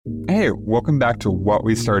Hey, welcome back to What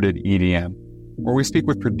We Started EDM, where we speak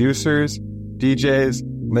with producers, DJs,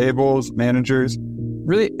 labels, managers,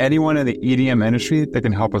 really anyone in the EDM industry that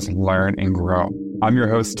can help us learn and grow. I'm your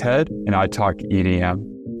host, Ted, and I talk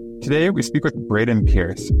EDM. Today, we speak with Brayden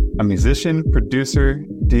Pierce, a musician, producer,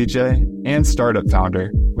 DJ, and startup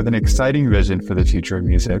founder with an exciting vision for the future of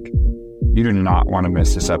music. You do not want to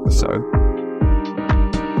miss this episode.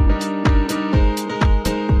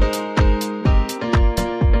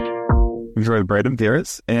 Enjoy Brayden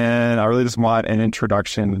Pierce, and I really just want an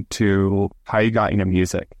introduction to how you got into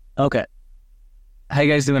music. Okay. How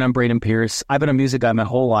you guys doing? I'm Brayden Pierce. I've been a music guy my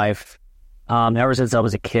whole life. Ever since I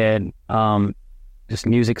was a kid, just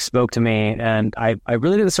music spoke to me, and I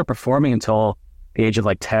really didn't start performing until the age of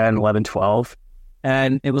like 10, 11, 12.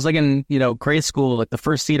 And it was like in, grade school, like the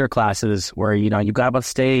first theater classes where, you got up on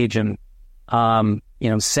stage and,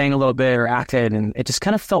 sang a little bit or acted, and it just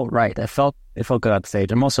kind of felt right. It felt good on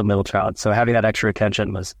stage. I'm also a middle child, so having that extra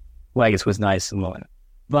attention was nice and willing.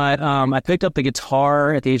 But I picked up the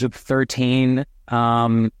guitar at the age of 13,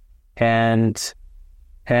 and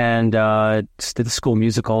just did the school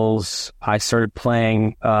musicals. I started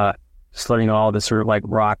playing, just learning all this sort of like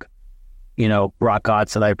rock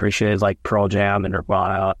gods that I appreciated, like Pearl Jam and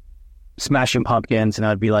Nirvana, Smashing Pumpkins, and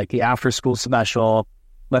I'd be like the after school special.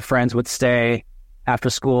 My friends would stay after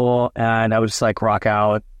school, and I would just like rock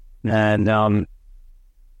out, and that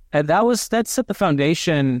set the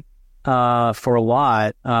foundation for a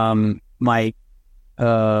lot. My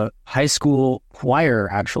high school choir,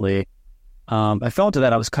 actually, I fell into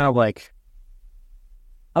that. I was kind of like,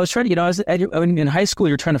 I was trying to, in high school,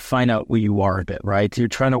 you're trying to find out who you are a bit, right? You're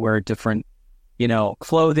trying to wear different,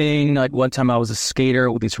 clothing. Like one time I was a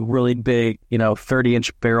skater with these really big,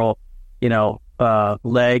 30-inch barrel,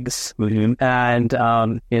 legs. Mm-hmm. And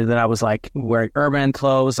then I was like wearing urban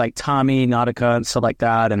clothes like Tommy, Nautica, and stuff like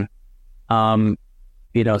that. And,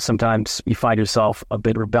 sometimes you find yourself a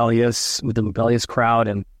bit rebellious with the rebellious crowd.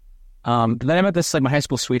 And then I met this, like, my high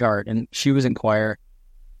school sweetheart, and she was in choir.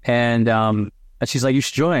 And she's like, you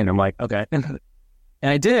should join. I'm like, okay. And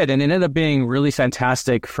I did. And it ended up being really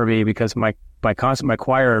fantastic for me because my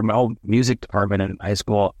choir, my whole music department in high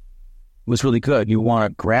school was really good. You won a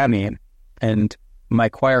Grammy. And my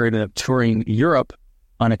choir ended up touring Europe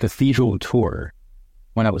on a cathedral tour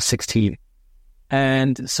when I was 16.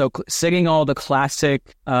 And so singing all the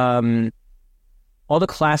classic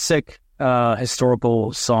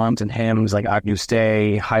historical songs and hymns like Agnus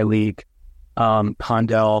Dei, Heilig,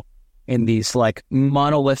 Handel, in these like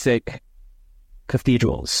monolithic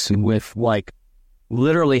cathedrals with like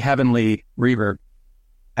literally heavenly reverb.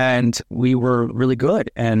 And we were really good.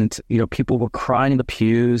 And, people were crying in the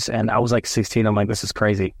pews, and I was like 16. I'm like, this is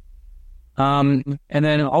crazy. And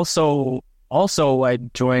then also I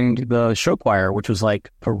joined the show choir, which was like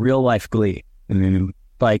a real life Glee. And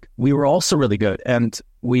like, we were also really good. And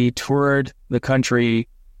we toured the country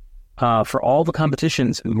for all the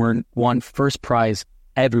competitions, and we won first prize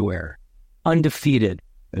everywhere. Undefeated.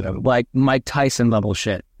 Like Mike Tyson level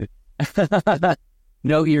shit.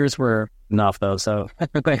 No ears were enough though, so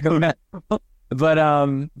but that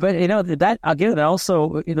I'll give it.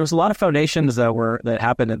 Also, there was a lot of foundations that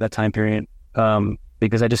happened at that time period,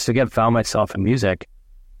 because I just again found myself in music.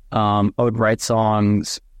 I would write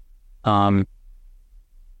songs, and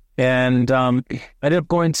I ended up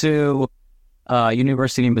going to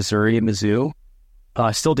University of Missouri in Mizzou,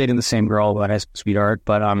 still dating the same girl, but as sweetheart.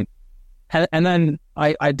 But and then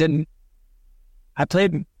I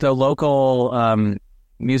played the local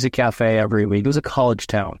music cafe every week. It was a college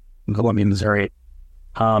town in Columbia, Missouri.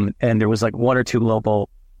 And there was like one or two local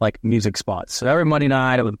like music spots. So every Monday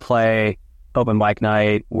night I would play open mic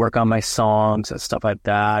night, work on my songs and stuff like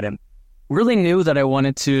that. And really knew that I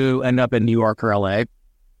wanted to end up in New York or LA.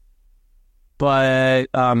 But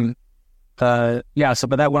but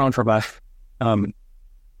that went on for about I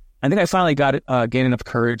think I finally gained enough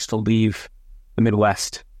courage to leave the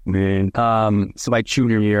Midwest. So my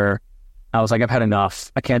junior year, I was like, I've had enough.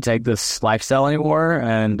 I can't take this lifestyle anymore,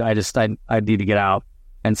 and I need to get out.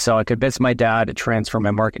 And so I convinced my dad to transfer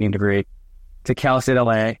my marketing degree to Cal State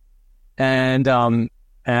LA, and made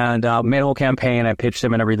a whole campaign. I pitched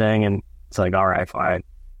him and everything, and it's like, all right, fine.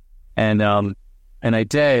 And I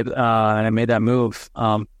did, and I made that move.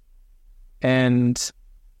 And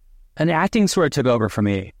acting sort of took over for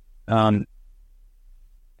me.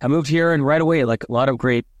 I moved here, and right away, like a lot of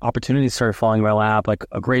great opportunities started falling in my lap, like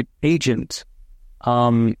a great agent,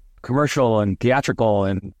 commercial and theatrical.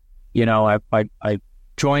 And, I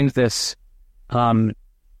joined this 2-year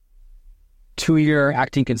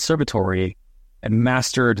acting conservatory and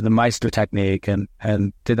mastered the Meister technique and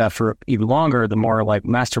did that for even longer, the more like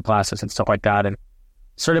master classes and stuff like that, and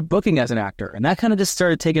started booking as an actor. And that kind of just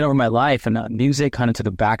started taking over my life, and music kind of took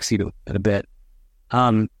a backseat a bit.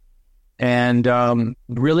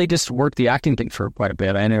 Really just worked the acting thing for quite a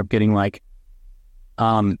bit. I ended up getting like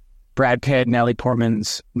Brad Pitt, Natalie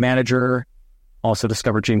Portman's manager, also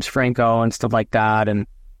discovered James Franco and stuff like that. And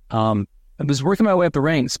I was working my way up the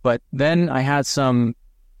ranks, but then I had some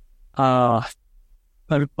a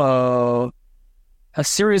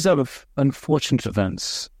series of unfortunate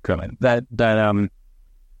events coming that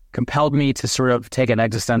compelled me to sort of take an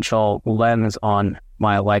existential lens on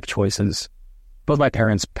my life choices. Both my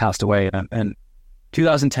parents passed away in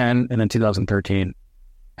 2010 and then 2013.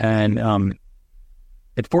 And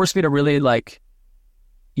it forced me to really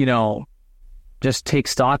just take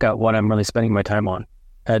stock at what I'm really spending my time on.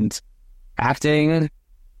 And acting,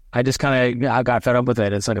 I just I got fed up with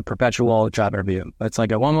it. It's like a perpetual job interview. It's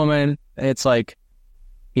like at one moment, it's like,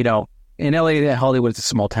 in LA, Hollywood is a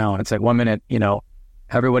small town. It's like 1 minute,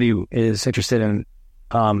 everybody is interested in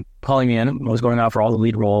calling me in. I was going out for all the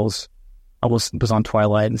lead roles. I was on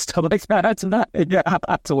Twilight and stuff like that.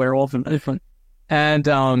 It's a werewolf and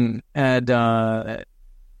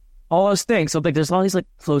all those things. So like, there's all these like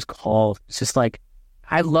close calls. It's just like,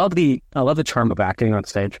 I love the charm of acting on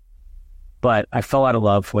stage, but I fell out of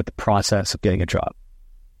love with the process of getting a job.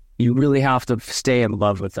 You really have to stay in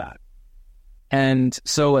love with that. And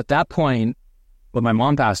so at that point, when my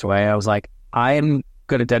mom passed away, I was like, I'm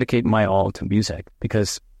going to dedicate my all to music,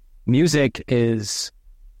 because music is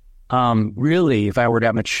really, if I were to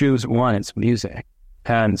have to choose one, it's music.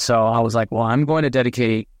 And so I was like, well, I'm going to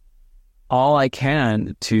dedicate all I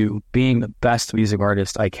can to being the best music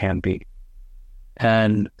artist I can be.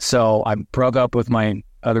 And so I broke up with my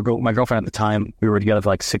girlfriend at the time. We were together for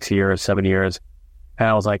like 7 years. And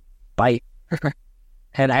I was like, bye.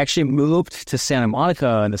 And I actually moved to Santa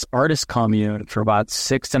Monica in this artist commune for about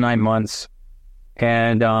 6 to 9 months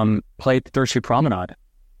and played Third Street Promenade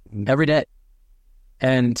every day.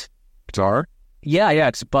 And guitar?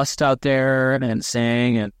 Yeah, just bust out there and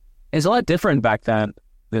sing. And it's a lot different back then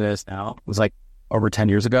than it is now. It was like over 10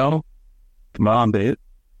 years ago. Mom, it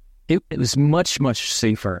was much, much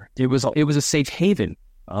safer. It was a safe haven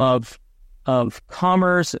of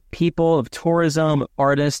commerce, people, of tourism,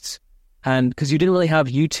 artists, and because you didn't really have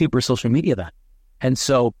YouTube or social media then. And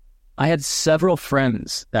so I had several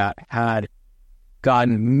friends that had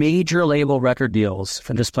gotten major label record deals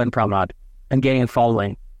from just playing Promenade and getting and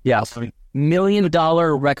following. Yeah, $1 million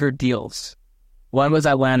record deals. One was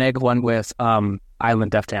Atlantic, one with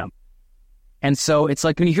Island Def Jam. And so it's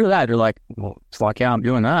like, when you hear that, you're like, well, it's like, yeah, I'm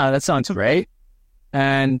doing that. That sounds great.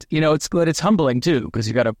 And, it's good. It's humbling too, because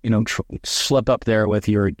you got to, slip up there with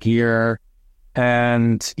your gear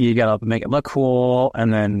and you got to make it look cool.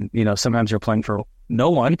 And then, sometimes you're playing for no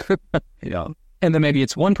one, and then maybe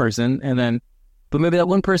it's one person but maybe that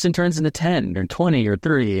one person turns into 10 or 20 or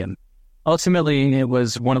 30. And ultimately it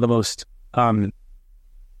was one of the most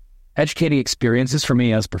educating experiences for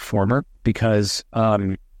me as a performer, because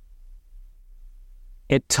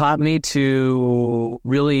it taught me to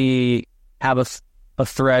really have a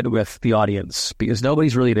thread with the audience, because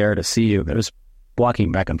nobody's really there to see you. They're just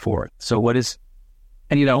walking back and forth. So it's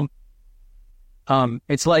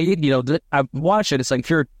like, I've watched it. It's like, if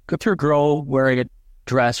you're a girl wearing a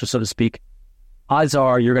dress, or so to speak, odds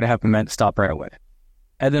are you're going to have men stop right away.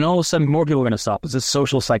 And then all of a sudden more people are going to stop. There's a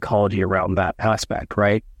social psychology around that aspect,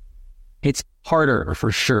 right? It's harder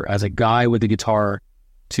for sure as a guy with a guitar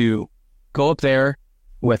to go up there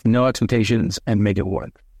with no expectations and make it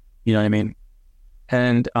work. You know what I mean?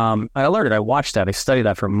 And I learned it. I watched that. I studied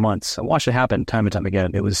that for months. I watched it happen time and time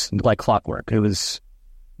again. It was like clockwork. It was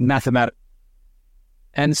mathematical.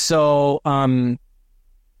 And so that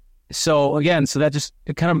just,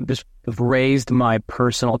 it kind of just raised my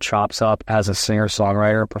personal chops up as a singer,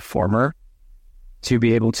 songwriter, performer, to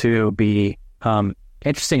be able to be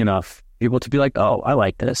interesting enough, able to be like, oh, I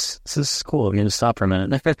like this. This is cool. I'm going to stop for a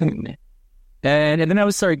minute. And then I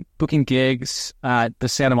would start booking gigs at the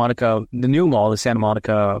Santa Monica, the new mall, the Santa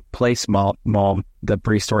Monica Place mall, the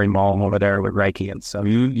 3-story mall over there with Reiki and stuff.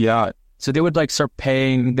 Yeah. So they would start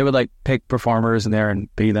paying, they would pick performers in there and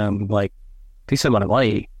pay them decent amount of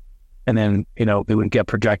money. And then, they would get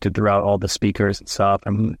projected throughout all the speakers and stuff,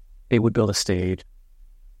 and they would build a stage.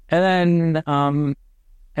 And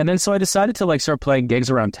then so I decided to start playing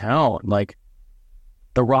gigs around town, like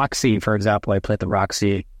the Roxy, for example. I played the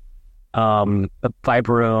Roxy. The Vibe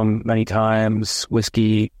Room many times,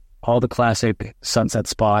 Whiskey, all the classic Sunset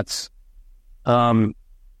spots. And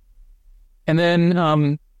then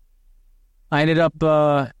I ended up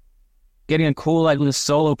getting a cool like little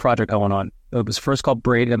solo project going on. It was first called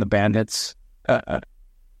Brayden and the Bandits, and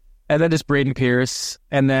then just Brayden Pierce,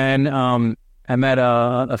 and then I met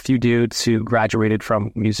a few dudes who graduated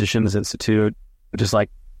from Musicians Institute, which is like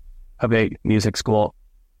a big music school,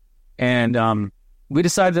 and we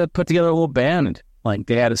decided to put together a little band. Like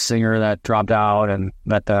they had a singer that dropped out, and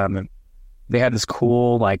met them, and they had this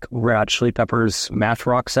cool like Red Hot Chili Peppers math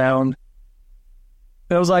rock sound.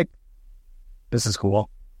 And I was like, this is cool.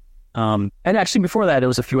 And actually before that, there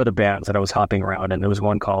was a few other bands that I was hopping around, and there was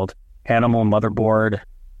one called Animal Motherboard.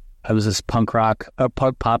 It was this punk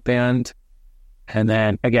pop band, and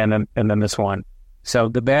then this one. So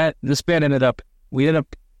this band we ended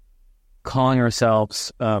up calling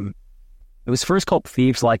ourselves. It was first called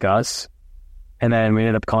Thieves Like Us, and then we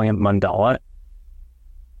ended up calling it Mandala.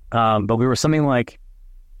 But we were something like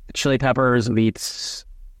Chili Peppers meets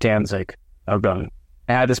Danzig. It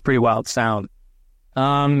had this pretty wild sound.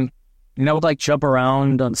 Would like jump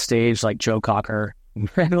around on stage like Joe Cocker.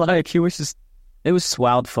 And like it was just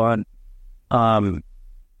wild fun. But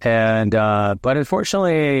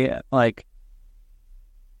unfortunately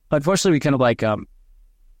we kind of like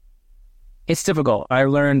it's difficult. I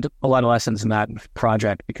learned a lot of lessons in that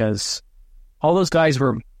project because all those guys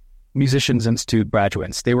were Musicians Institute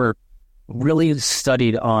graduates. They were really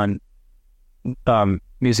studied on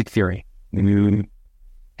music theory.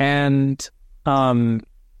 And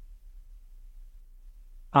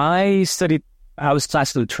I was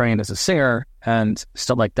classically trained as a singer and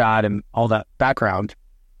stuff like that and all that background,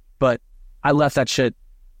 but I left that shit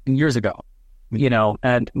years ago,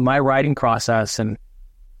 and my writing process and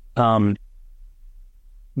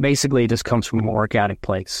basically just comes from an organic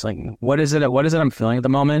place. Like, what is it I'm feeling at the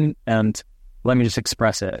moment? And let me just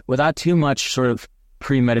express it without too much sort of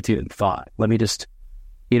premeditated thought. Let me just,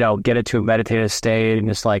 get it to a meditative state and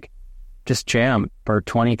just jam for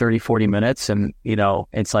 20, 30, 40 minutes. And,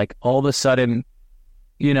 it's like all of a sudden,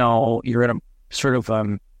 you're in a sort of,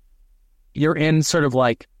 you're in sort of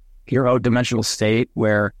like your own dimensional state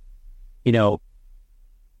where,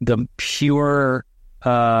 the pure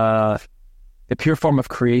form of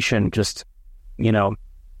creation just, just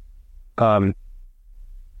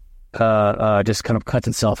kind of cuts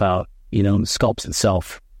itself out, sculpts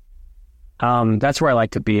itself. That's where I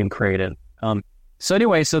like to be and create it. So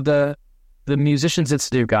anyway, so the Musicians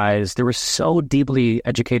Institute guys, they were so deeply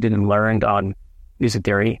educated and learned on music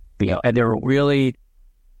theory, and they were really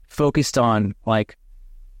focused on like,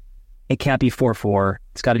 it can't be 4/4.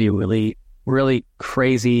 It's got to be really, really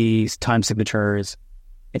crazy time signatures.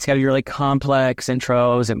 It's got to be really complex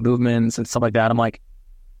intros and movements and stuff like that. I'm like,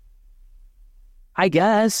 I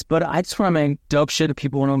guess, but I just want to make dope shit that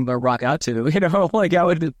people want to rock out to, like I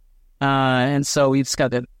would. And so we just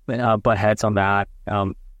got to butt heads on that,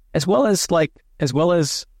 as well as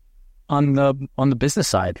on the business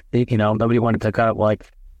side. Nobody wanted to kind of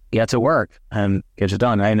like get to work and get it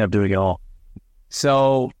done. I ended up doing it all.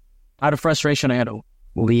 So out of frustration, I had to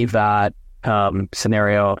leave that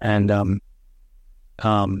scenario and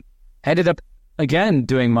ended up again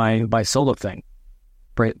doing my solo thing,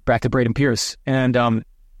 back to Brayden Pierce, and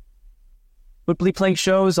would be playing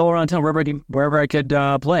shows all around town wherever I could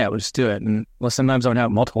play. I would just do it, and sometimes I would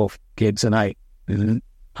have multiple gigs a night. Mm-hmm.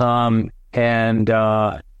 And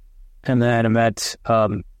then I met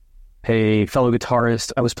a fellow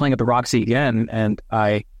guitarist. I was playing at the Roxy again, and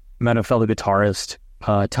I met a fellow guitarist,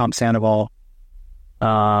 Tom Sandoval,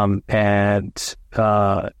 and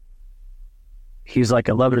he's like,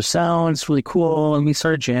 I love your sound, it's really cool, and we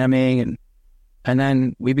started jamming, and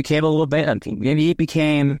then we became a little band. Maybe he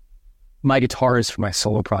became my guitarist for my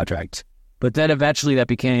solo project, but then eventually that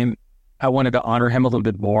became, I wanted to honor him a little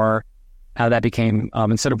bit more. That became,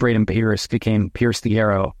 instead of Brayden Pierce, became Pierce the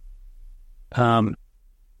Arrow. And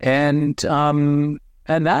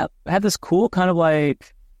that had this cool kind of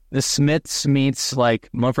like the Smiths meets like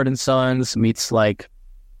Mumford & Sons meets like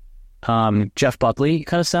Jeff Buckley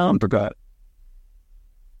kind of sound.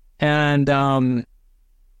 And then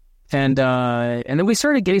we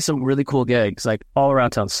started getting some really cool gigs like all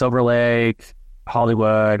around town, Silver Lake,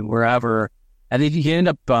 Hollywood, wherever. And then he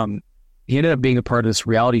ended up being a part of this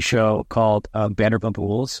reality show called Vanderpump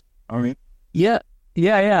Rules. All right. Yeah.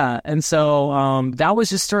 And so that was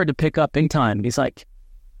just started to pick up big time. He's like,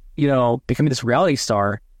 becoming this reality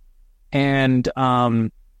star, and he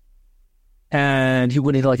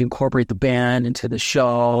wanted to like incorporate the band into the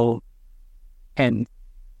show, and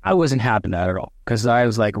I wasn't having that at all, because I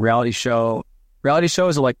was like, reality shows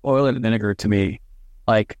are like oil and vinegar to me.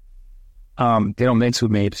 Like, they don't mix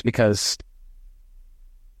with me, just because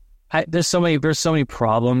there's so many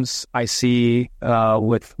problems I see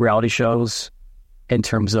with reality shows in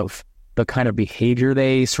terms of the kind of behavior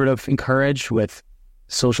they sort of encourage with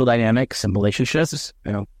social dynamics and relationships,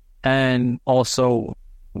 and also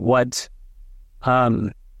what,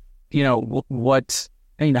 like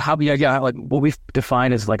what we've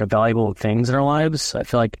defined as like a valuable things in our lives. I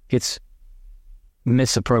feel like it's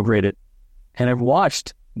misappropriated. And I've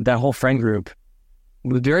watched that whole friend group,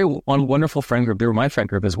 very wonderful friend group. They were my friend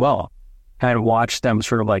group as well. And I watched them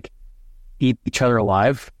sort of like eat each other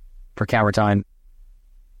alive for camera time.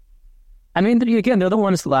 I mean, again, they're the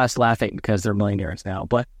ones last laughing because they're millionaires now.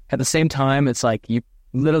 But at the same time, it's like you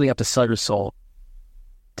literally have to sell your soul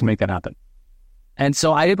to make that happen. And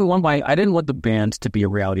so I didn't want the band to be a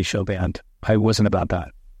reality show band. I wasn't about that.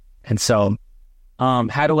 And so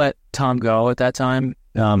had to let Tom go at that time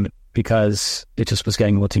because it just was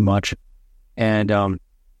getting a little too much. And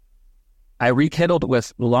I rekindled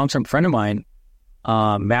with a long-term friend of mine,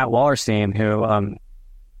 Matt Wallerstein, who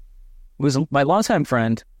was my longtime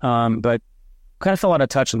friend, but kind of fell out of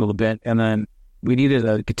touch a little bit. And then we needed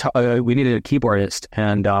a keyboardist,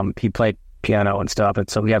 and he played piano and stuff. And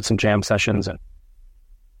so we had some jam sessions and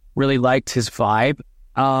really liked his vibe.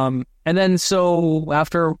 And then so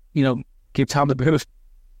after, gave Tom the boot,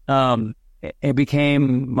 it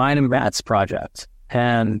became mine and Matt's project.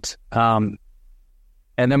 And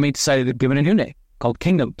then we decided to give it a new name called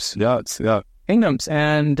Kingdoms. Kingdoms.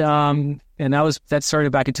 And that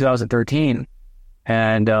started back in 2013.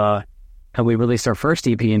 And we released our first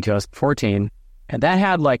EP in 2014. And that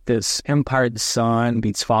had like this Empire of the Sun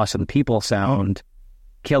beats Foster the People sound,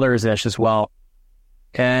 Killers-ish as well.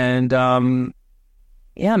 And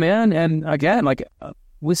yeah, man. And again, like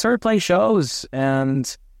we started playing shows,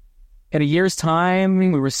 and in a year's time,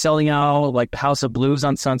 we were selling out like the House of Blues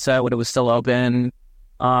on Sunset when it was still open.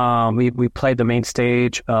 We played the main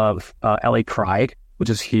stage of LA Pride, which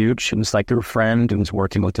is huge. It was like their friend who was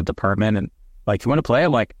working with the department, and like, you want to play?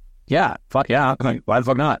 I'm like, yeah, fuck yeah. I'm like, why the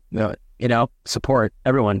fuck not? Support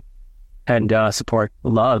everyone and support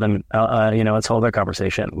love, and it's a whole other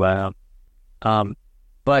conversation.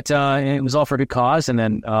 But it was all for a good cause. And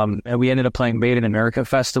then and we ended up playing Made in America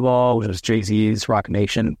Festival, which was Jay-Z's Rock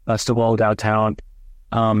Nation Festival downtown.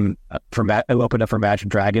 Opened up for Imagine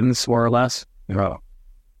Dragons, more or less.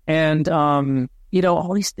 And,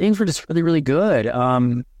 all these things were just really, really good.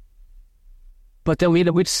 But then we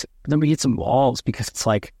hit some walls, because it's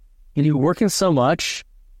like, you're working so much,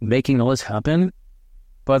 making all this happen,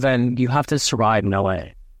 but then you have to survive in LA.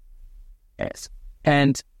 Yes.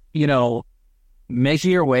 And,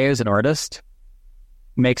 making your way as an artist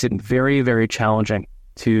makes it very, very challenging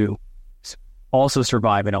to also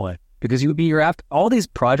survive in LA, because you're after all these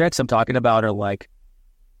projects I'm talking about are like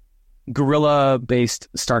guerrilla-based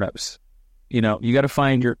startups. You got to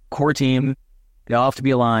find your core team. They all have to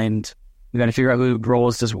be aligned. You got to figure out who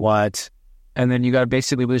roles does what, and then you got to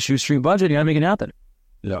basically, with a shoestring budget, you got to make it happen.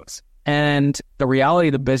 Yes. And the reality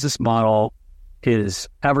of the business model is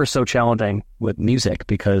ever so challenging with music,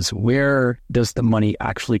 because where does the money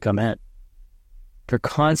actually come in? They're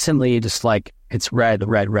constantly just like, it's red.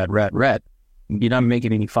 You're not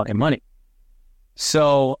making any fucking money.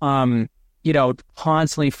 So,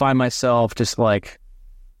 constantly find myself just like,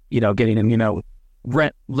 getting in,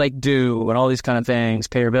 rent like due and all these kind of things,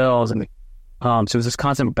 pay your bills. And so it was this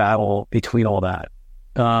constant battle between all that.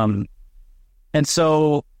 And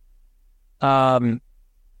so,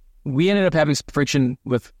 we ended up having some friction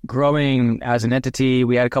with growing as an entity.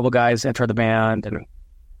 We had a couple guys enter the band, and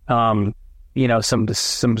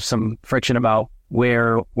some friction about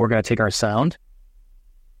where we're going to take our sound.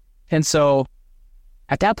 And so,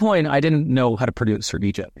 at that point, I didn't know how to produce or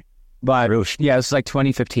DJ. But yeah, it was like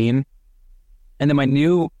 2015. And then my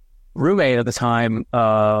new roommate at the time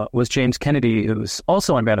was James Kennedy, who's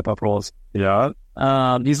also on Band of Pop Rules. Yeah.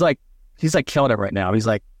 He's like killing it right now. He's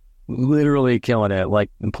like literally killing it, like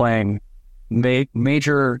playing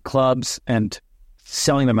major clubs and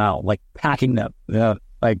selling them out, like packing them. Yeah.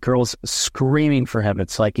 Like girls screaming for him.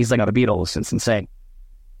 It's like he's like the Beatles. It's insane.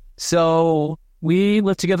 So we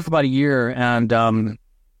lived together for about a year and a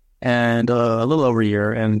little over a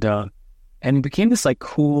year, and it became this like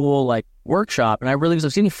cool like workshop. And I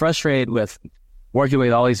was getting frustrated with working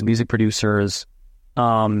with all these music producers,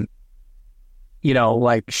 like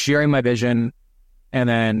sharing my vision. And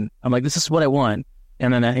then I'm like, this is what I want.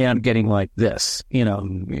 And then I'm getting like this,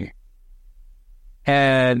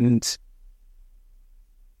 And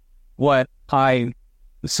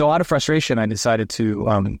so out of frustration, I decided to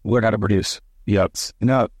learn how to produce. Yep.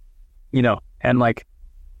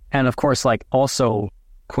 And of course, like also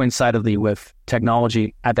coincidentally with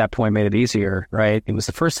technology at that point made it easier, right? It was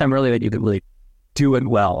the first time really that you could really do it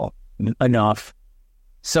well enough.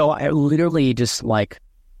 So I literally just like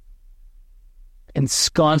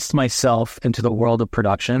ensconced myself into the world of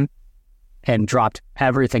production and dropped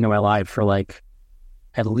everything in my life for like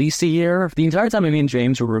at least a year. The entire time me and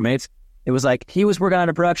James were roommates, it was like he was working on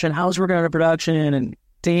a production, I was working on a production, and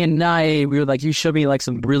day and night we were like, you showed me like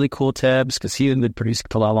some really cool tips because he had been producing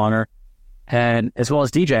for a lot longer. And as well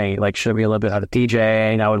as DJing, like showed me a little bit how to DJ,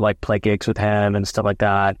 and I would like play gigs with him and stuff like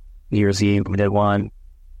that. New Year's Eve, we did one,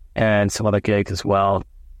 and some other gigs as well.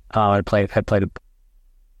 Had played,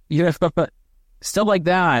 stuff like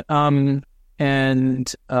that. And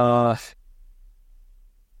I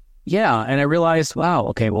realized, wow,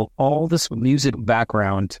 okay, well, all this music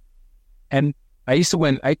background, and I used to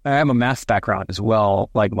win. I have a math background as well.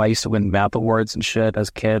 Like I used to win math awards and shit as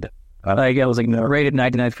a kid. Like I was like rated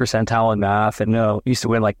 99th percentile in math, and used to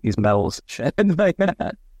win like these medals and shit and like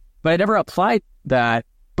that. But I never applied that.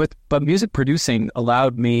 But music producing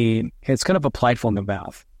allowed me. It's kind of applied for the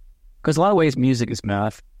math, because a lot of ways music is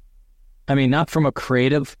math. I mean, not from a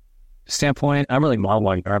creative standpoint. I'm really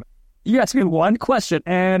modeling. You ask me one question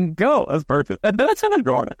and go. That's perfect. And that's how I'm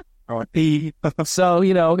going. So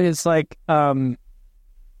it's like I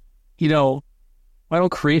don't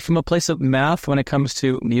create from a place of math when it comes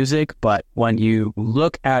to music, but when you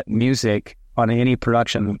look at music on any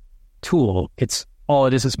production tool, it's all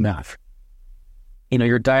it is math.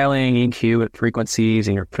 You're dialing EQ at frequencies,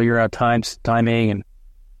 and you're figuring out timing, and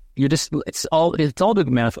you're just it's all good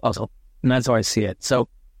math also, and that's how I see it. So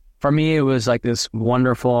for me, it was like this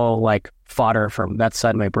wonderful like fodder from that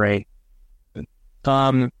side of my brain,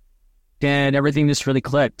 and everything just really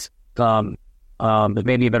clicked. It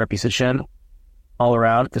made me a better musician all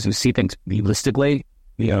around because we see things realistically.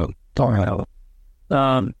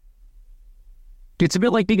 It's a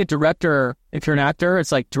bit like being a director. If you're an actor,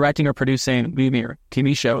 it's like directing or producing a movie or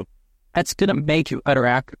TV show. That's going to make you a better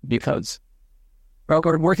actor because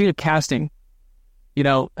or working at casting,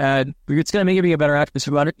 and it's going to make you be a better actor.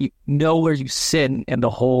 So you know where you sit in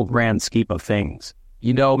the whole grand scheme of things.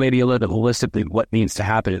 Maybe a little bit holistically what needs to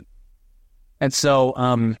happen. And so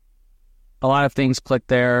a lot of things clicked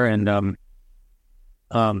there. And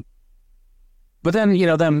but then,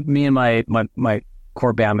 then me and my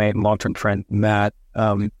core bandmate and long-term friend, Matt,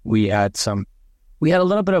 we had a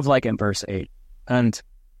little bit of like adversity, and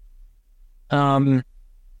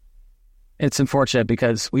it's unfortunate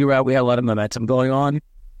because we had a lot of momentum going on,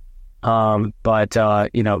 but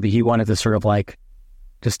he wanted to sort of like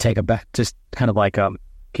just take a back, just kind of like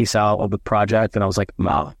peace out of the project, and I was like,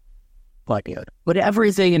 wow, like but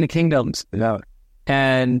everything in the kingdoms,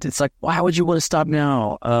 and it's like, why would you want to stop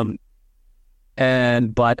now?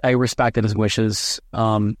 But I respected his wishes.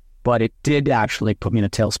 But it did actually put me in a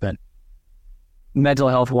tailspin, mental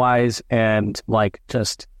health wise, and like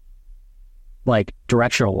just like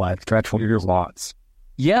directional loss.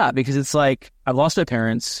 Yeah, because it's like I've lost my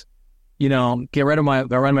parents. Get rid of my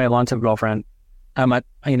long-term girlfriend. I'm at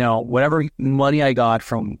whatever money I got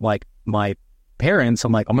from like my parents.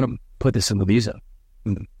 I'm like, I'm gonna put this in the visa,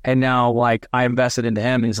 and now like I invested into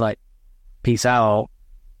him. And he's like, peace out.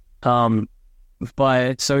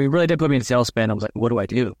 But so he really did put me in a tailspin. I was like, what do I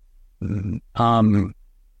do? It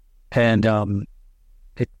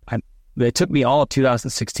took me all of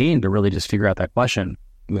 2016 to really just figure out that question.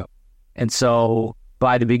 Yeah. And so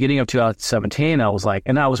by the beginning of 2017, I was like,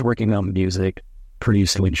 and I was working on music,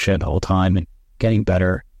 producing shit the whole time and getting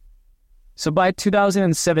better. So by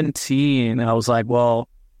 2017, I was like, well,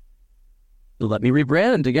 let me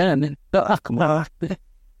rebrand again.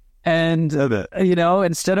 And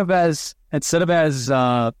instead of as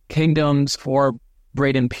Kingdoms for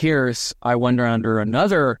Brayden Pierce, I went under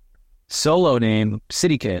another solo name,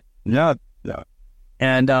 City Kid. Yeah.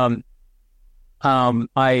 And I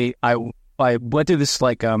went through this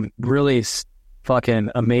like really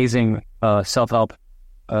fucking amazing self-help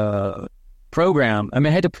program. I mean,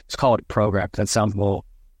 I had to call it a program. That sounds a little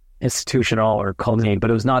institutional or culty, but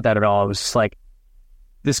it was not that at all. It was just like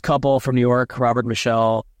this couple from New York, Robert and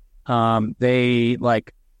Michelle. They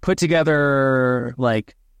like put together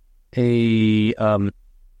like a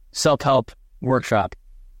self-help workshop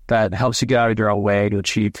that helps you get out of your own way to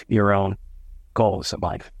achieve your own goals in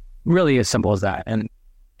life. Really as simple as that. And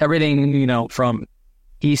everything, from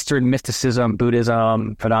Eastern mysticism,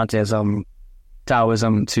 Buddhism, Vedantism,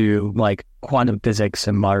 Taoism to like quantum physics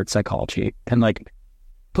and modern psychology, and like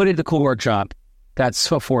put it in a cool workshop that's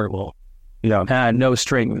affordable, and no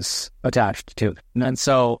strings attached to it. And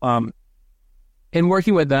so, in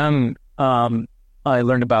working with them, I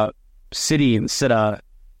learned about Siddhi and Siddha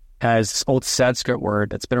as old Sanskrit word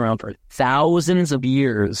that's been around for thousands of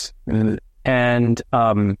years. And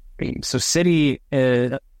so Siddhi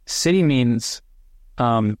means,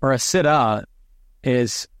 or a Siddha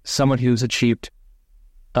is someone who's achieved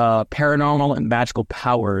paranormal and magical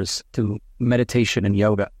powers to meditation and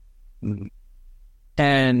yoga.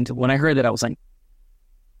 And when I heard that, I was like,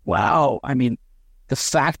 wow. I mean, the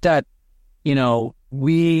fact that,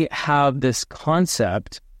 we have this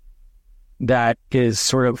concept that is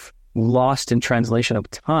sort of lost in translation of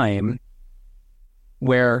time,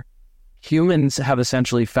 where humans have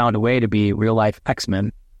essentially found a way to be real life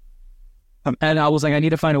X-Men. And I was like, I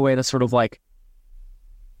need to find a way to sort of like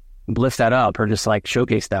lift that up or just like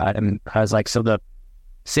showcase that. And I was like, so the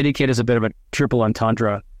city kid is a bit of a triple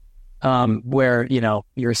entendre, where,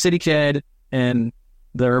 you're a city kid in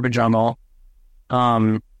the urban jungle.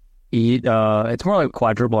 It's more like a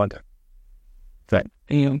quadruple entendre. But,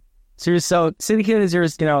 so city kid is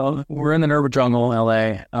yours, we're in the urban jungle,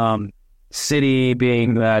 LA. City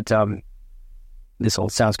being that, this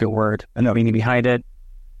old Sanskrit word, and the meaning behind it.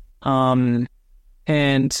 And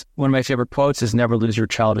one of my favorite quotes is "Never lose your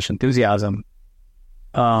childish enthusiasm,"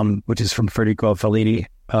 which is from Federico Fellini,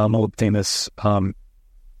 a famous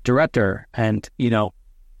director. And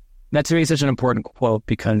that to me is such an important quote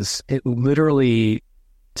because it literally,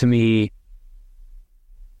 to me,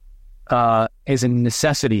 is a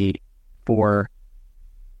necessity for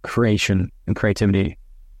creation and creativity.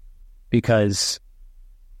 Because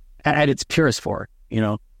at its purest form,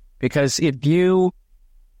 because if you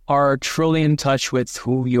are truly in touch with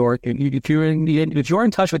who if you're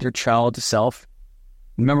in touch with your child self,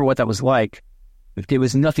 remember what that was like. It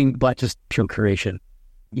was nothing but just pure creation.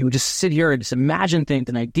 You would just sit here and just imagine things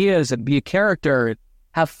and ideas and be a character and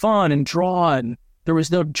have fun and draw, and there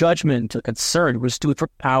was no judgment or concern. We'd just do it for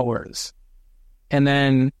hours. And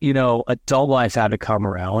then, adult life had to come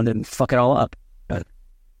around and fuck it all up.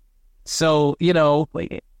 So,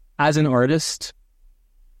 as an artist,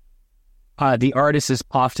 the artist is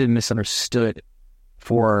often misunderstood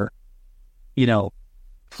for,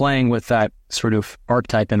 playing with that sort of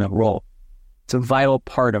archetype in a role. It's a vital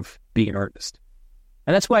part of being an artist.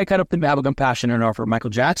 And that's why I kind of have a compassion and offer Michael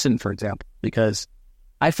Jackson, for example, because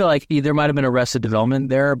I feel like there might have been Arrested Development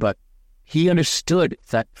there, but he understood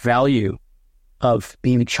that value of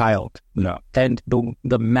being a child, and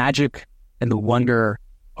the magic and the wonder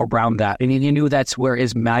around that. And he knew that's where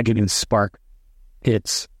his magic and spark,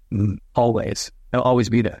 it'll always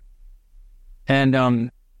be there. And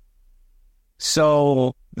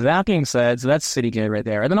so that being said, so that's City Kid right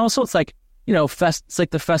there. And then also it's like, it's like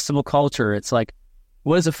the festival culture. It's like,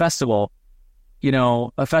 what is a festival?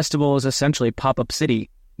 A festival is essentially pop-up city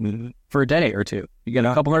for a day or two. You get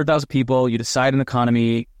a couple 100,000 people, you decide an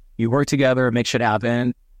economy, you work together, make shit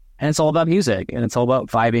happen. And it's all about music, and it's all about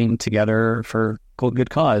vibing together for good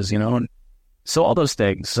cause, and so all those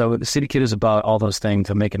things. So the City Kid is about all those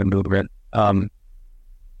things and making a movement. But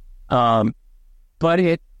I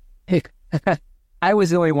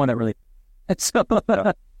was the only one that really. It's hard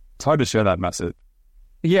to share that message.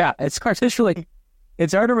 Yeah, it's hard to really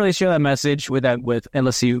share that message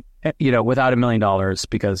unless you without $1 million,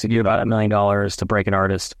 because you need about $1 million to break an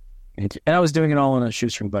artist, and I was doing it all on a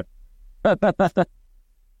shoestring, but.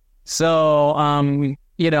 So, to me,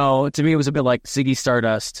 it was a bit like Ziggy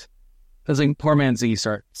Stardust. It was like poor man Ziggy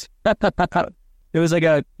Stardust. It was like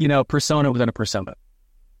a, persona within a persona.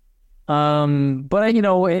 But,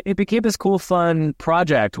 it became this cool, fun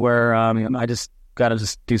project where I just got to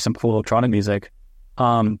just do some cool electronic music.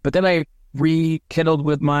 But then I rekindled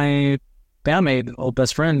with my bandmate, old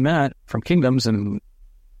best friend, Matt, from Kingdoms, and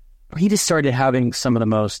he just started having some of the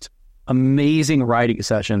most amazing writing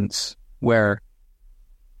sessions where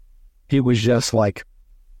it was just like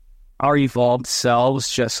our evolved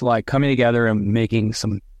selves just like coming together and making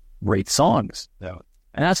some great songs. Yeah.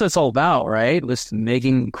 And that's what it's all about, right? Just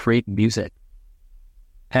making great music.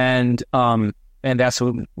 And that's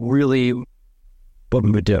what we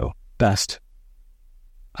would do best.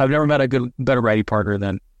 I've never met a better writing partner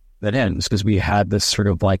than him, because we had this sort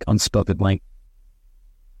of like unspoken link.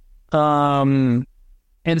 And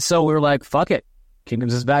so we were like, fuck it.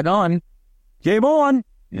 Kingdoms is back on. Game on.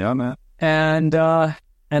 Yeah, man. And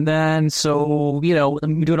then, so, we do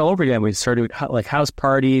it all over again. We started like house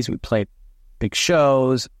parties. We played big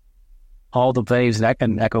shows, all the venues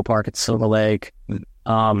in Echo Park at Silver Lake. And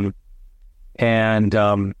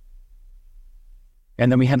then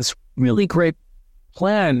we had this really great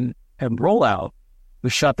plan and rollout.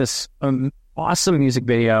 We shot this awesome music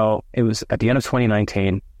video. It was at the end of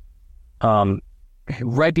 2019,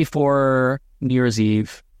 right before New Year's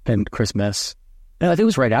Eve and Christmas. I think it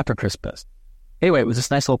was right after Christmas. Anyway, it was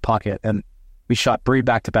this nice little pocket, and we shot 3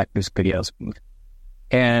 back-to-back music videos.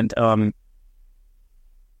 And you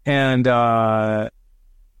can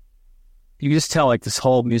just tell, like, this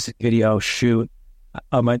whole music video shoot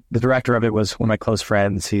The director of it was one of my close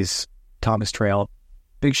friends. He's Thomas Trail.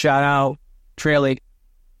 Big shout out, Traily.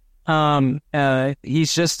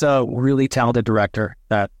 He's just a really talented director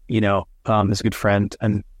that, is a good friend,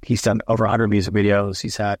 and he's done over 100 music videos.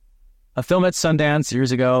 He's had a film at Sundance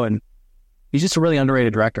years ago, and he's just a really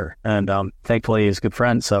underrated director. And thankfully, he's a good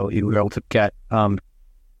friend, so we were able to get a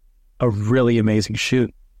really amazing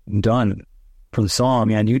shoot done for the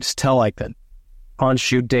song. And you just tell like that on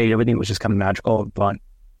shoot date, everything was just kind of magical and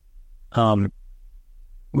fun.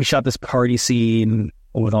 We shot this party scene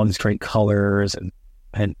with all these great colors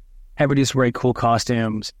and everybody's wearing cool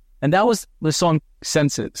costumes. And that was the song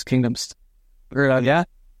Senses, Kingdoms. Yeah.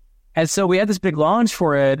 And so we had this big launch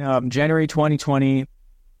for it, January 2020.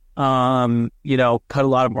 Cut a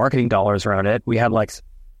lot of marketing dollars around it. We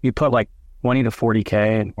put like 20 to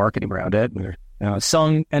 40K in marketing around it.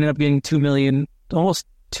 Song ended up getting 2 million, almost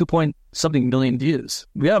 2 point something million views.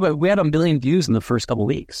 We had 1 million views in the first couple of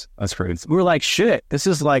weeks. That's crazy. We were like, shit, this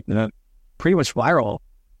is like pretty much viral.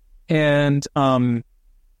 And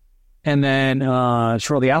then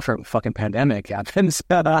shortly after, fucking pandemic happens.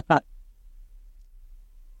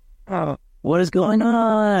 What is going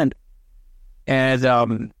on? And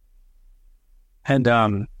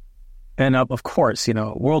of course,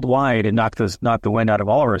 worldwide, it knocked the wind out of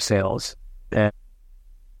all of our sails.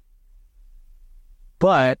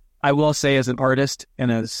 But I will say, as an artist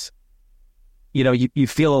and as, you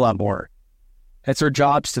feel a lot more. It's our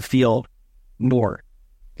jobs to feel more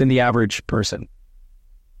than the average person,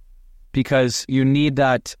 because you need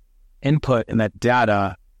that input and that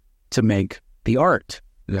data to make the art.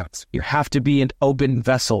 Yes. You have to be an open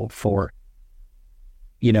vessel for,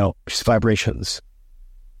 just vibrations.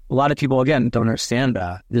 A lot of people, again, don't understand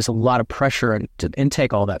that. There's a lot of pressure to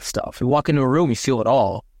intake all that stuff. You walk into a room, you feel it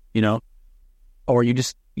all, or you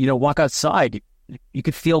just, walk outside. You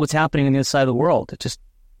could feel what's happening on the other side of the world. It just,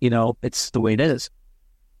 it's the way it is.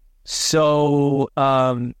 So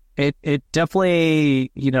it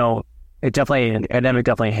definitely, an pandemic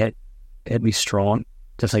definitely hit me strong.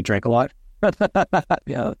 Just like drank a lot.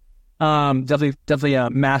 Yeah. Definitely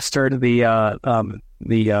mastered the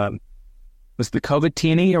was the COVID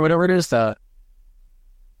teeny or whatever it is. It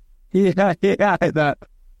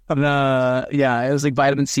was like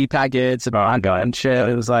vitamin C packets and shit.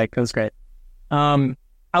 It was great. And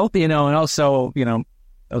also, I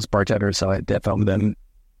was bartender, so I did film them.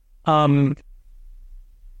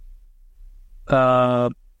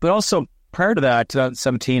 But also prior to that,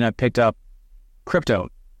 2017, I picked up crypto.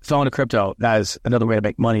 Fell into crypto as another way to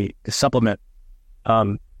make money to supplement,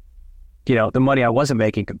 the money I wasn't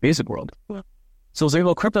making in the music world. So I was like,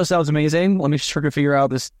 well, crypto sounds amazing. Let me just try to figure out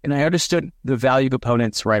this. And I understood the value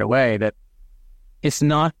components right away, that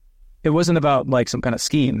it wasn't about like some kind of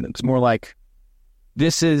scheme. It was more like,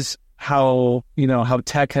 this is how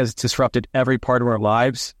tech has disrupted every part of our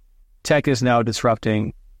lives. Tech is now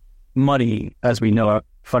disrupting money as we know it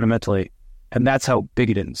fundamentally. And that's how big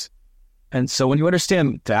it is. And so when you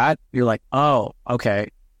understand that, you're like, oh, okay,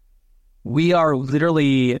 we are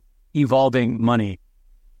literally evolving money.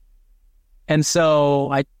 And so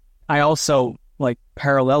I also like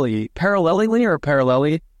parallelly. I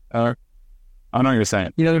know what you're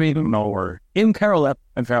saying. You know what I mean? No word. In parallel.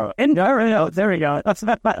 There we go.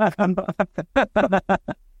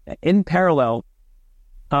 In parallel,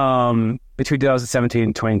 between 2017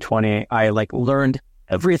 and 2020, I learned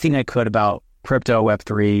everything I could about crypto,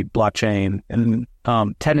 Web3, blockchain, and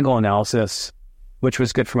technical analysis, which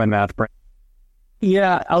was good for my math brain.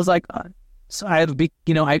 Yeah, I was like, so I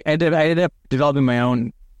ended up developing my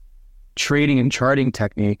own trading and charting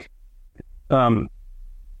technique by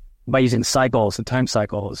using cycles and time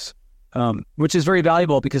cycles, which is very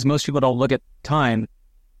valuable because most people don't look at time.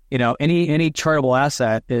 Any chartable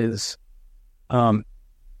asset is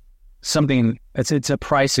something. It's a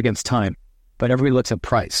price against time, but everybody looks at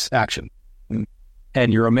price action.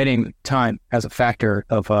 And you're omitting time as a factor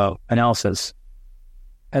of analysis.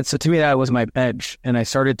 And so to me, that was my edge. And I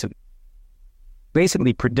started to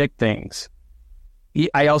basically predict things.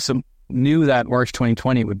 I also knew that March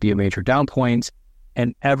 2020 would be a major down point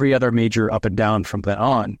and every other major up and down from then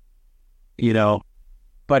on,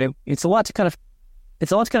 but it's a lot to kind of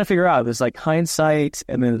figure out. There's like hindsight,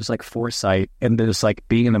 and then there's like foresight, and there's like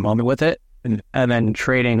being in the moment with it and then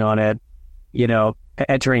trading on it,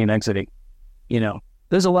 entering and exiting.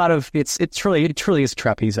 There's a lot of it truly is a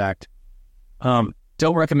trapeze act. Don't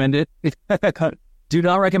recommend it. Do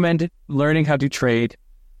not recommend it, learning how to trade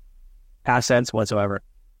assets whatsoever.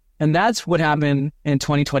 And that's what happened in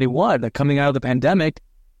 2021. That coming out of the pandemic,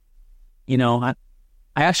 I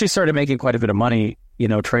actually started making quite a bit of money,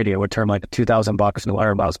 trading. It would turn like $2,000 into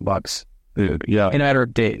 $100,000 in a matter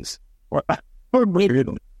of days. Or maybe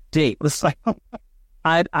days. It's like,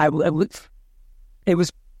 it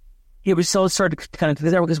was so, it started to kind of,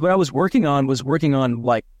 because what I was working on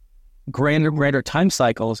like grander time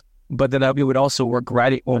cycles, but then we would also work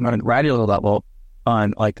on a granular level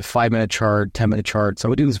on like the 5-minute chart, 10-minute chart. So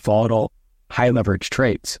we do these volatile, high leverage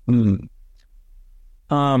trades. Don't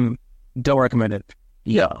recommend it.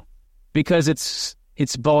 Yeah. Because it's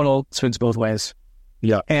volatile, swings both ways.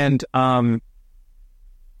 Yeah. And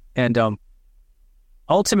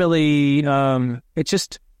ultimately, it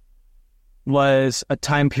just was a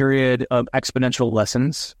time period of exponential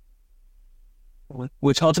lessons,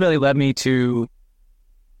 which ultimately led me to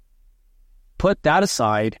put that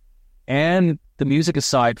aside and the music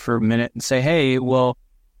aside for a minute and say, hey, well,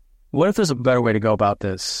 what if there's a better way to go about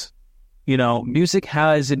this? You know, music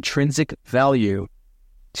has intrinsic value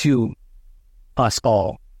to us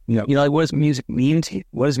all. You know, like, what does music mean to you?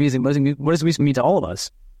 What does music mean to all of us?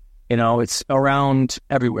 You know, it's around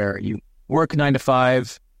everywhere. You work 9 to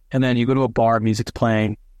 5, and then you go to a bar, music's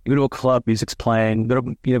playing. You go to a club, music's playing.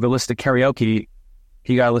 You go listen to karaoke,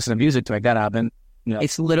 you got to listen to music to make that happen. Yeah.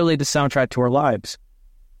 It's literally the soundtrack to our lives.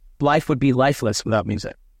 Life would be lifeless without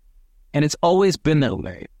music. And it's always been that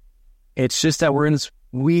way. It's just that we're in this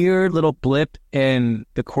weird little blip in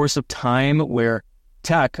the course of time where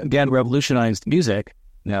tech, again, revolutionized music,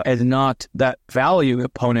 as not that value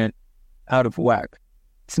component out of whack.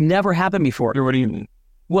 It's never happened before. What do you mean?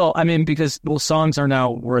 Well, I mean, because songs are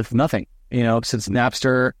now worth nothing, you know, since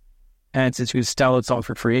Napster and since we download songs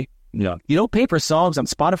for free. Yeah. You don't pay for songs on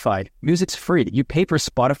Spotify. Music's free. You pay for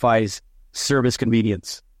Spotify's service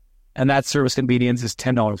convenience. And that service convenience is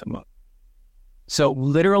 $10 a month. So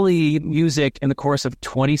literally music in the course of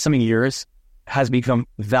 20-something years has become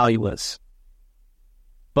valueless.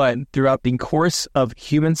 But throughout the course of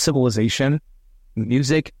human civilization,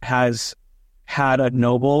 music has had a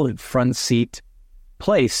noble and front seat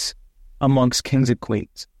place amongst kings and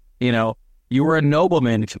queens. You know, you were a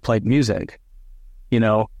nobleman if you played music, you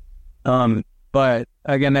know. But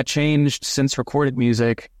again, that changed since recorded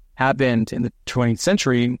music happened in the 20th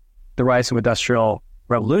century, the rise of industrial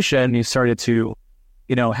revolution. You started to,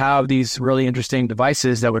 you know, have these really interesting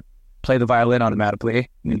devices that would play the violin automatically.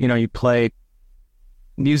 You know, you play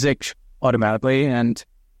music automatically, and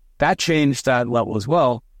that changed that level as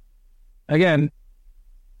well. Again,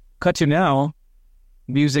 cut to now,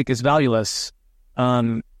 music is valueless.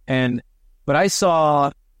 But I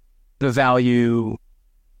saw the value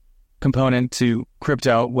component to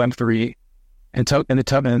crypto, Web3, and the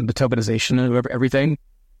tokenization of everything.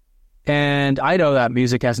 And I know that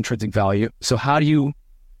music has intrinsic value. So how do you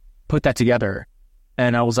put that together?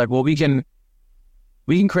 And I was like, well, we can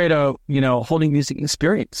create a, you know, whole new music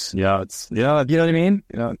experience. Yeah. You know what I mean?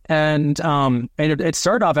 Yeah. And it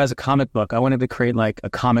started off as a comic book. I wanted to create like a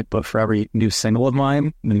comic book for every new single of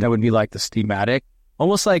mine. And that would be like the thematic,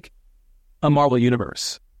 almost like a Marvel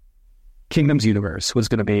universe. Kingdom's Universe was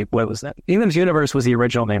going to be, what was that? Kingdom's Universe was the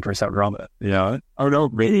original name for Soundromeda. Yeah. Oh no.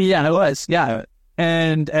 Really? Yeah, it was. Yeah.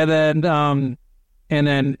 And then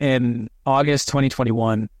in August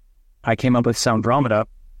 2021, I came up with Soundromeda.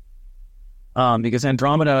 Because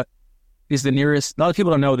Andromeda is the nearest, a lot of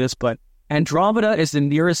people don't know this, but Andromeda is the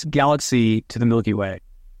nearest galaxy to the Milky Way.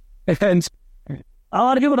 And a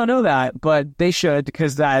lot of people don't know that, but they should,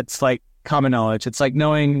 because that's like common knowledge. It's like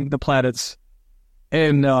knowing the planets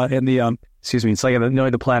it's like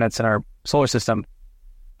knowing the planets in our solar system.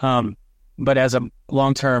 But as a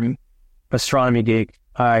long-term astronomy geek,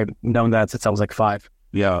 I've known that since I was like 5.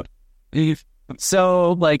 Yeah.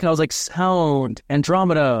 So, like, I was like,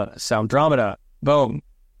 Soundromeda, boom.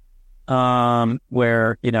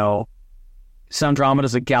 Where, you know, Soundromeda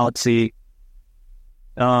is a galaxy,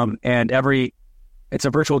 and it's a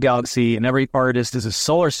virtual galaxy, and every artist is a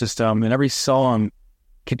solar system, and every song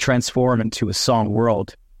can transform into a song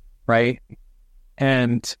world, right?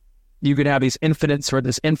 And you could have this infinite sort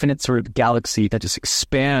of galaxy that just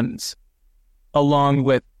expands along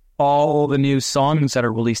with all the new songs that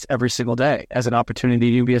are released every single day as an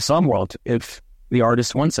opportunity to be a song world if the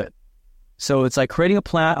artist wants it. So it's like creating a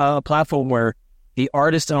platform where the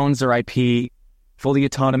artist owns their IP, fully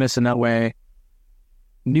autonomous in that way,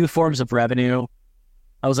 new forms of revenue.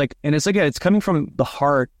 I was like, and it's like, it's coming from the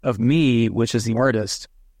heart of me, which is the artist,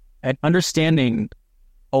 and understanding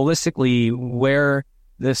holistically where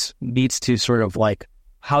this needs to sort of like,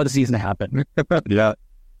 how this needs to happen. Yeah.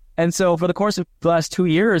 And so for the course of the last 2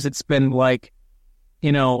 years, it's been like,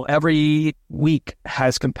 you know, every week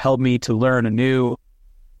has compelled me to learn a new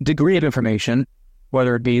degree of information,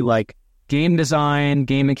 whether it be like game design,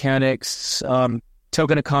 game mechanics,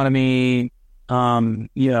 token economy,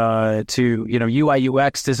 yeah, to, UI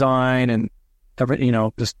UX design and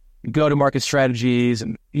just go to market strategies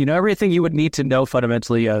and, everything you would need to know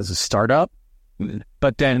fundamentally as a startup.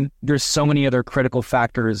 But then there's so many other critical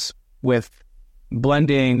factors with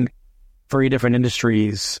blending 3 different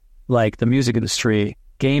industries, like the music industry,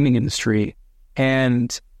 gaming industry,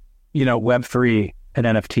 and, Web3 and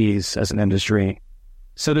NFTs as an industry.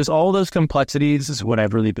 So there's all those complexities is what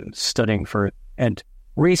I've really been studying for and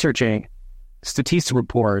researching statistical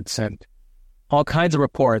reports and all kinds of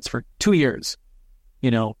reports for 2 years.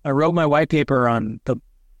 I wrote my white paper on the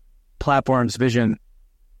platform's vision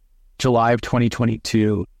July of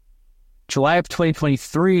 2022. July of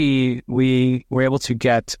 2023, we were able to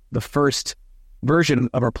get the first version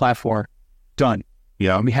of our platform done.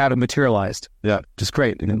 Yeah. We had it materialized. Yeah. Which is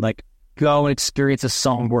great. And then go and experience a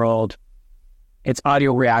song world. It's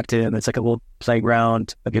audio reactive. It's like a little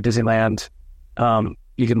playground, like a Disneyland.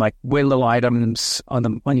 You can win little items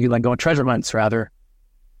when you go on treasure hunts rather.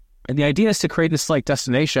 And the idea is to create this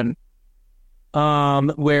destination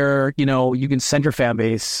where, you can send your fan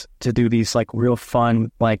base to do these real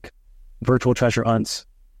fun, virtual treasure hunts.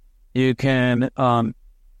 You can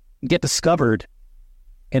get discovered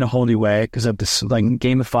in a whole new way because of this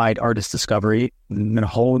gamified artist discovery and a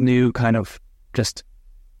whole new kind of just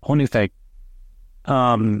whole new thing.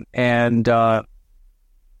 And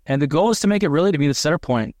the goal is to make it really to be the center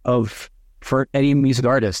point for any music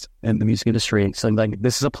artist in the music industry. So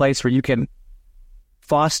this is a place where you can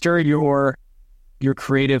foster your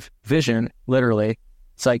creative vision, literally.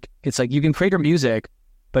 It's like you can create your music,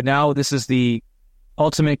 but now this is the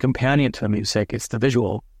ultimate companion to the music. It's the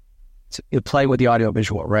visual. You play with the audio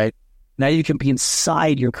visual, right? Now you can be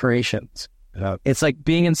inside your creations. Yeah. It's like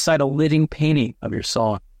being inside a living painting of your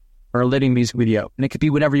song or a living music video. And it could be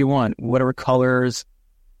whatever you want, whatever colors,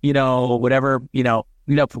 whatever,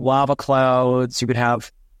 you'd have lava clouds, you could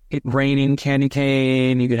have it raining candy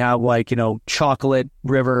cane, you could have chocolate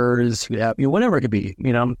rivers, you could have, whatever it could be,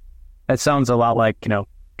 That sounds a lot like,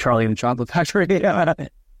 Charlie and the Chocolate Factory.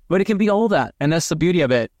 But it can be all that. And that's the beauty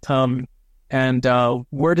of it.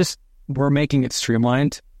 We're making it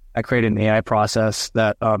streamlined. I created an AI process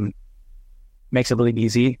that makes it really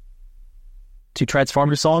easy to transform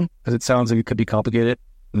your song because it sounds like it could be complicated.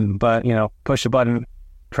 But, push a button,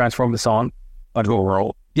 transform the song. Go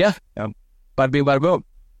roll. Yeah. Bada bing, bada boom.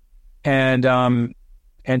 And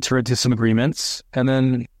enter into some agreements and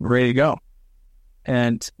then ready to go.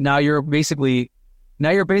 And now you're basically,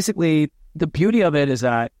 the beauty of it is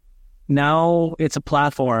that now it's a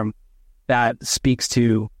platform that speaks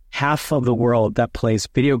to half of the world that plays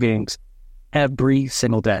video games every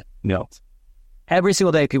single day. Every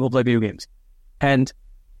single day people play video games. And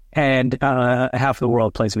half of the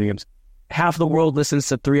world plays video games. Half of the world listens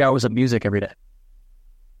to 3 hours of music every day.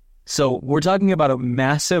 So we're talking about a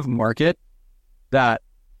massive market that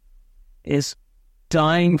is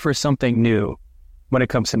dying for something new when it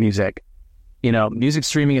comes to music. Music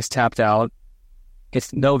streaming is tapped out.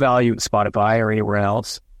 It's no value at Spotify or anywhere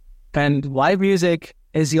else. And live music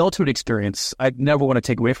is the ultimate experience. I never want to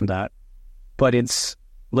take away from that. But it's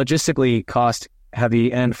logistically cost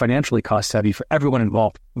heavy and financially cost heavy for everyone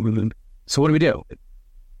involved. So what do?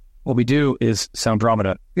 What we do is sound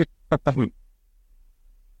Andromeda.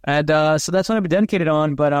 And so that's what I've been dedicated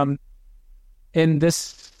on. But in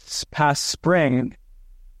this past spring,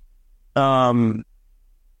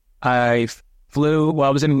 I flew.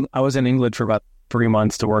 Well, I was in England for about 3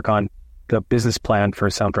 months to work on the business plan for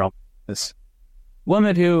Sound Andromeda. This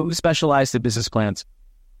woman who specialized in business plans,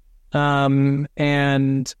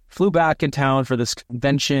 and flew back in town for this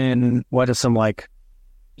convention. What is some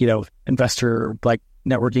investor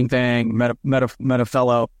networking thing? Met a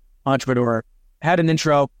fellow entrepreneur. Had an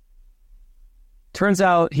intro. Turns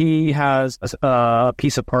out he has a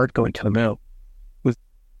piece of part going to the moon.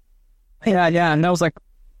 Yeah, and I was like,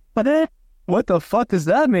 what the fuck does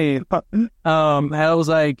that mean? I was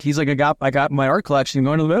like, he's like, I got my art collection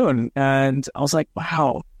going to the moon, and I was like,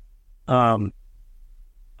 wow.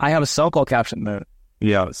 I have a song called Caption the Moon.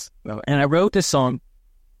 Yes, and I wrote this song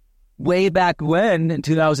way back when in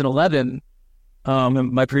 2011.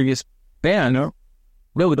 In my previous band,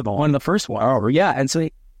 really one of the first one. Oh, yeah, and so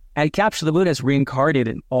Capture the Moon has reincarnated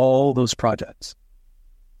in all those projects.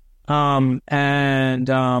 And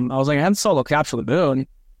I was like, I haven't solo Capture the Moon.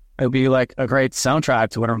 It would be like a great soundtrack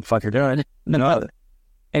to whatever the fuck you're doing. And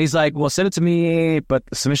he's like, well, send it to me, but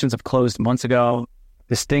the submissions have closed months ago.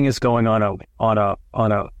 This thing is going on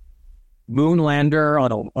a moon lander,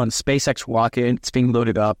 on a SpaceX rocket. It's being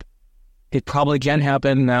loaded up. It probably can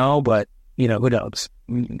happen now, but who knows?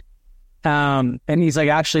 And he's like,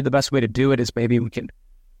 actually, the best way to do it is maybe we can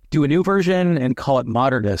do a new version and call it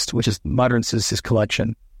Modernist, which is Modernist is his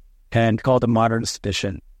collection, and call it the Modernist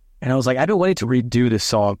edition. And I was like, I've been waiting to redo this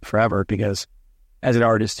song forever because as an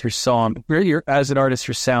artist, your sound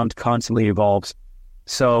constantly evolves.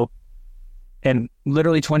 So, in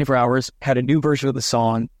literally 24 hours, had a new version of the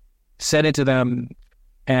song, sent it to them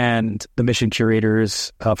and the mission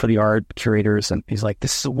curators for the art curators. And he's like,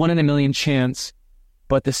 this is a 1 in a million chance,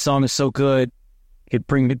 but this song is so good, it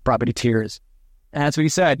brought me to tears. And that's what he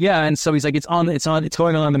said. Yeah. And so he's like, it's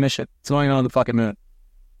going on the mission. It's going on the fucking moon.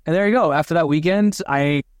 And there you go. After that weekend,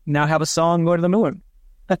 I now have a song going to the moon.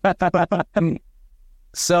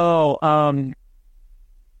 So I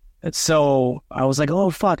was like, oh,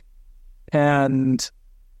 fuck. And,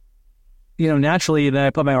 naturally, then I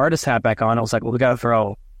put my artist hat back on. I was like, well, we got to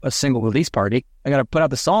throw a single release party. I got to put out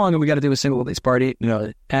the song and we got to do a single release party.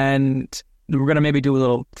 And we're going to maybe do a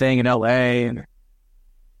little thing in LA. And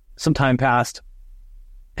some time passed.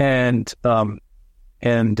 And then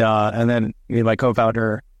my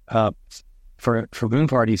co-founder for Moon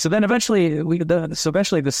Party. So then eventually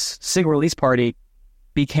this single release party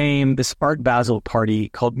became this Art Basel party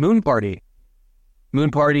called Moon Party. Moon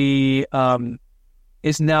Party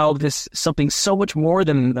is now this something so much more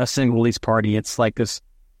than a single release party. It's like this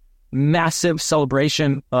massive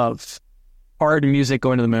celebration of art and music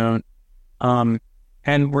going to the moon.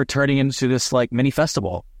 And we're turning into this like mini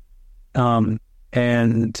festival. And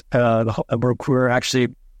we're actually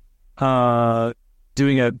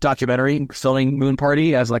doing a documentary, filming Moon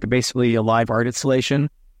Party as like basically a live art installation,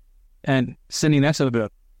 and sitting next to the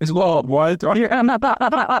booth is what?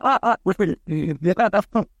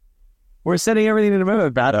 We're sending everything to the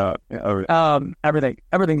moon. Everything.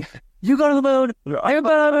 You go to the moon. I go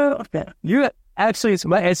to the moon. You actually, it's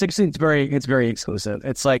very exclusive.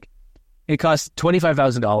 It's like it costs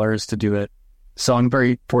 $25,000 to do it. So I'm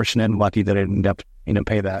very fortunate and lucky that I didn't have to,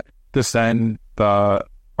 pay that. To send the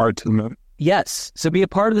art to the moon. Yes. So be a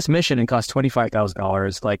part of this mission and cost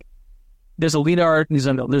 $25,000. Like there's a Leonardo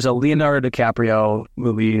DiCaprio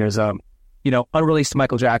movie. There's unreleased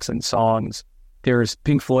Michael Jackson songs. There's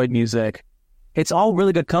Pink Floyd music. It's all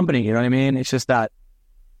really good company. You know what I mean? It's just that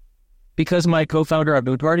because my co-founder of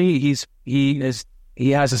Moon Party, he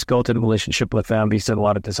has this built-in relationship with them. He's done a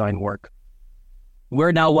lot of design work.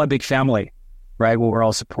 We're now one big family, right? Where we're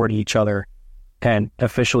all supporting each other and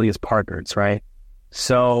officially as partners, right?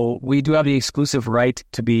 So we do have the exclusive right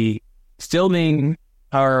to be filming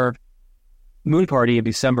our Moon Party in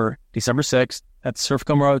December 6th at the Surf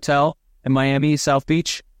Coma Hotel in Miami, South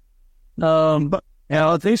Beach.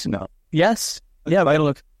 Yes. Yeah,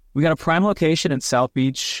 look, we got a prime location in South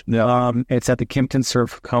Beach. It's at the Kimpton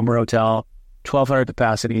Surf Coma Hotel, 1,200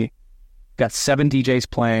 capacity. Got 7 DJs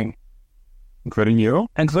playing. Including you?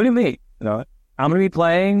 Including me. I'm going to be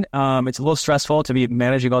playing. It's a little stressful to be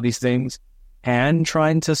managing all these things and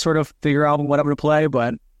trying to sort of figure out what I'm going to play,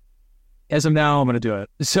 but as of now, I'm going to do it.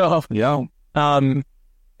 So, yeah. It's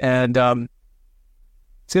going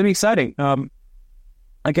to be exciting.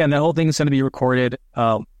 Again, the whole thing is going to be recorded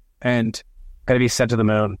and going to be sent to the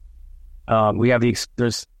moon. We have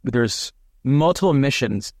there's multiple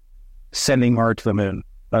missions sending art to the moon.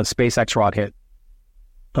 SpaceX rocket.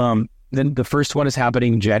 Then the first one is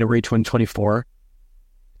happening January 2024.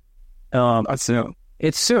 That's soon.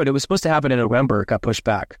 It's soon. It was supposed to happen in November. It got pushed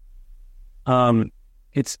back.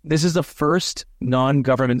 This is the first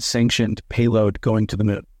non-government sanctioned payload going to the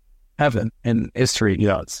moon, heaven in history.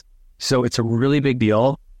 So it's a really big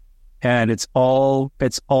deal, and it's all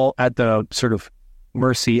at the sort of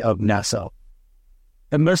mercy of NASA.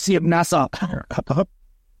 The mercy of NASA.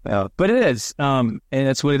 But it is, and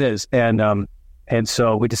that's what it is. And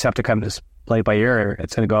so we just have to kind of just play it by ear.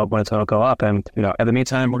 It's going to go up when it's going to go up. And, in the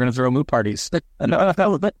meantime, we're going to throw moon parties.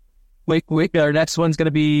 Wait, our next one's going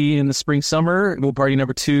to be in the spring, summer. Moon Party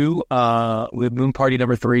number 2, with Moon Party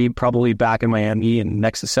number 3, probably back in Miami in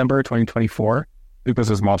next December, 2024. Because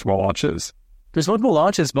there's multiple launches. There's multiple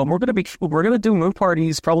launches, but we're going to do moon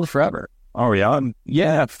parties probably forever. Oh, yeah?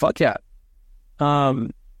 Yeah, fuck yeah.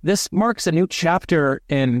 This marks a new chapter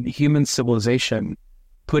in human civilization,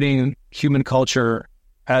 putting human culture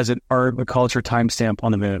as an art and culture timestamp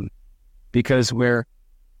on the moon. Because where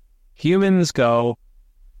human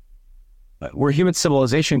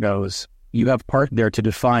civilization goes, you have part there to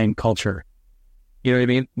define culture. You know what I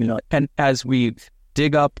mean? And as we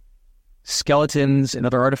dig up skeletons and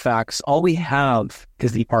other artifacts, all we have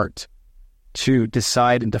is the art to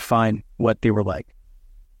decide and define what they were like.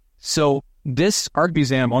 So this art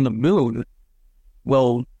museum on the moon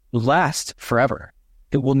will last forever.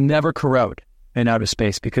 It will never corrode in outer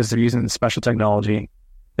space because they're using the special technology,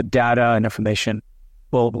 the data and information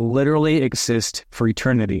will literally exist for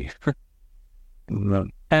eternity.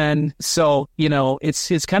 And so,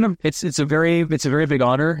 it's a very big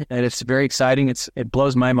honor, and it's very exciting. It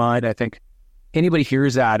blows my mind. I think anybody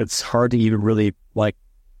hears that, it's hard to even really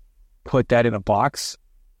put that in a box.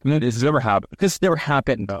 It's never happened. It's never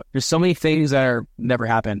happened, though. There's so many things that are never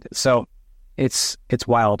happened. So it's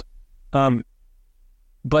wild.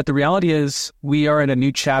 But the reality is we are in a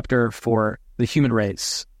new chapter for the human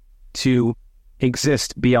race to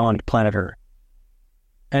exist beyond planet Earth.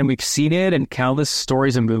 And we've seen it in countless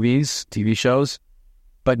stories and movies, TV shows,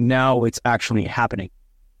 but now it's actually happening.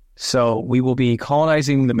 So we will be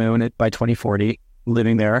colonizing the moon by 2040,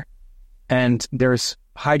 living there. And there's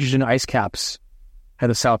hydrogen ice caps at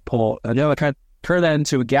the South Pole. And they'll kind of turn that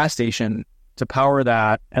into a gas station to power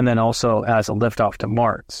that, and then also as a liftoff to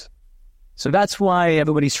Mars. So that's why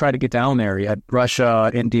everybody's trying to get down there. You had Russia,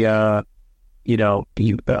 India, all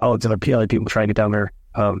the other people trying to get down there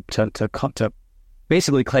to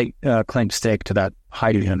basically claim stake to that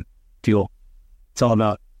hydrogen fuel. It's all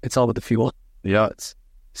about the fuel. Yeah.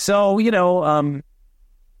 So,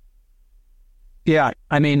 yeah,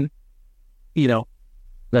 I mean,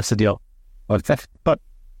 that's the deal. But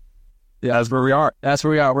yeah, that's where we are.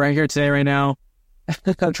 We're right here today, right now.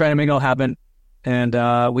 I'm trying to make it all happen. And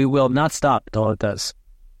we will not stop until it does.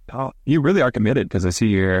 Oh, you really are committed, because I see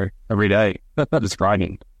you here every day just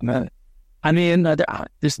grinding. I mean,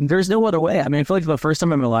 there's no other way. I mean, I feel like for the first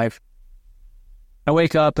time in my life, I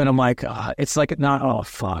wake up and I'm like, it's like not, oh,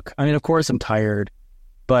 fuck. I mean, of course I'm tired,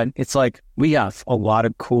 but it's like we have a lot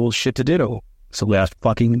of cool shit to do. So let's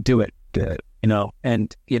fucking do it.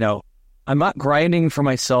 And, I'm not grinding for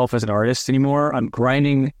myself as an artist anymore. I'm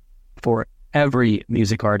grinding for every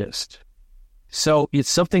music artist. So it's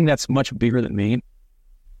something that's much bigger than me.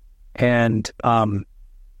 And I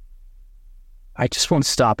just won't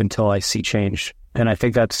stop until I see change. And I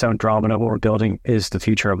think that Soundromeda, what we're building, is the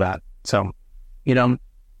future of that. So, And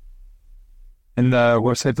the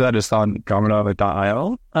website for that is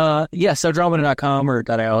soundromeda.io? Yeah, soundromeda.com or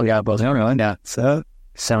 .io. Yeah, both. Yeah, so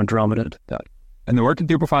Soundromeda. And then where can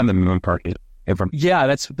people find the Moon Party? Yeah,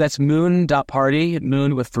 that's moon.party,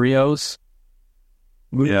 moon with 3 O's.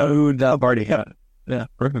 Moon.party, yeah. Yeah,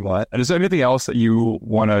 perfect. And is there anything else that you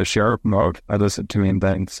want to share or promote? I listen to me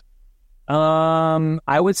things.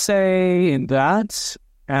 I would say that,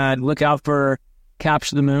 and look out for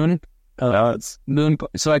Capture the Moon. Moon.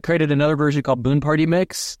 So I created another version called Moon Party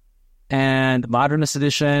Mix, and the Modernist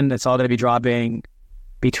Edition. That's all going to be dropping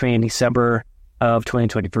between December of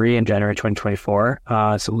 2023 and January 2024.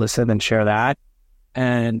 So listen and share that,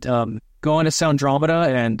 and go into Soundromeda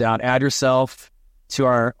and add yourself to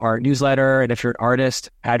our newsletter. And if you're an artist,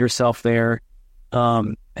 add yourself there,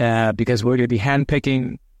 because we're going to be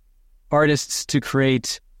handpicking artists to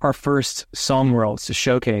create our first song worlds to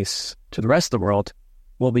showcase to the rest of the world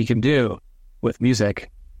what we can do with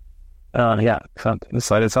music. Yeah, so the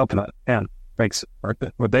site is helping that. And thanks. Well,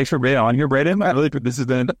 thanks for being on here, Brayden. I really think this has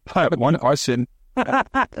been one question. And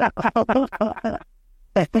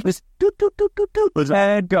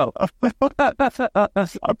go.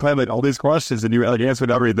 I planned all these questions and you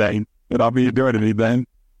answered everything without me doing anything.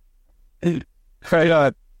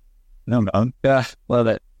 Right, no. Yeah, love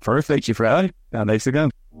it. First, thank you for that. And thanks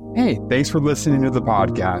again. Hey, thanks for listening to the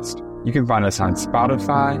podcast. You can find us on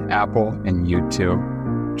Spotify, Apple, and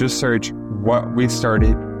YouTube. Just search What We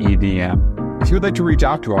Started EDM. If you would like to reach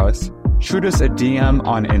out to us, shoot us a DM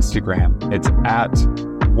on Instagram. It's at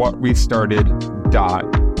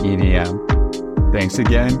whatwestarted.edm. Thanks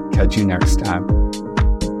again. Catch you next time.